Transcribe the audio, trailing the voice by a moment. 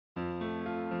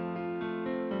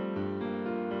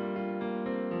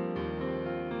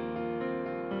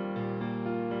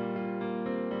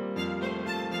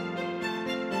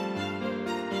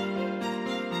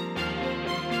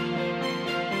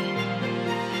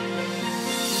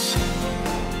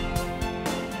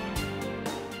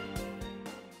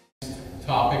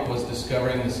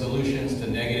discovering the solutions to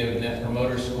negative Net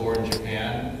Promoter Score in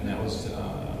Japan, and that was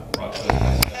brought to us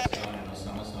by Seth and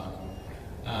Osama-san.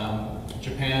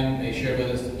 Japan, they shared with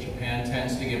us that Japan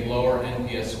tends to give lower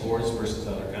NPS scores versus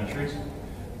other countries.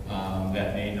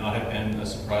 That may not have been a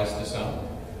surprise to some.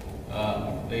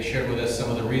 They shared with us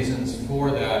some of the reasons for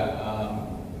that,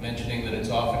 mentioning that it's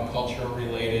often culture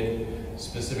related,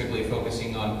 specifically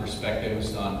focusing on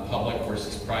perspectives on public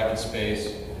versus private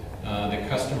space, the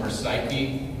customer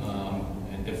psyche,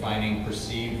 and defining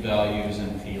perceived values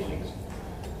and feelings.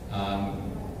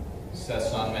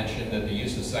 Seth-san mentioned that the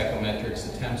use of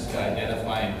psychometrics attempts to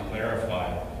identify and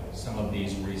clarify some of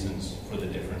these reasons for the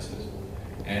differences.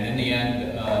 And in the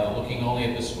end, looking only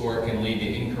at the score can lead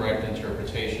to incorrect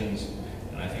interpretations.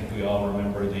 And I think we all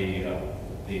remember the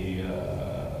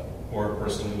poor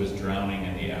person who was drowning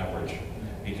in the average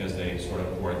because they sort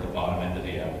of were at the bottom end of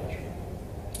the average.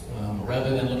 Rather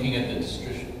than looking at the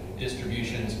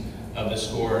distributions of the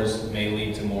scores may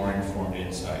lead to more informed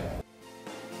insight.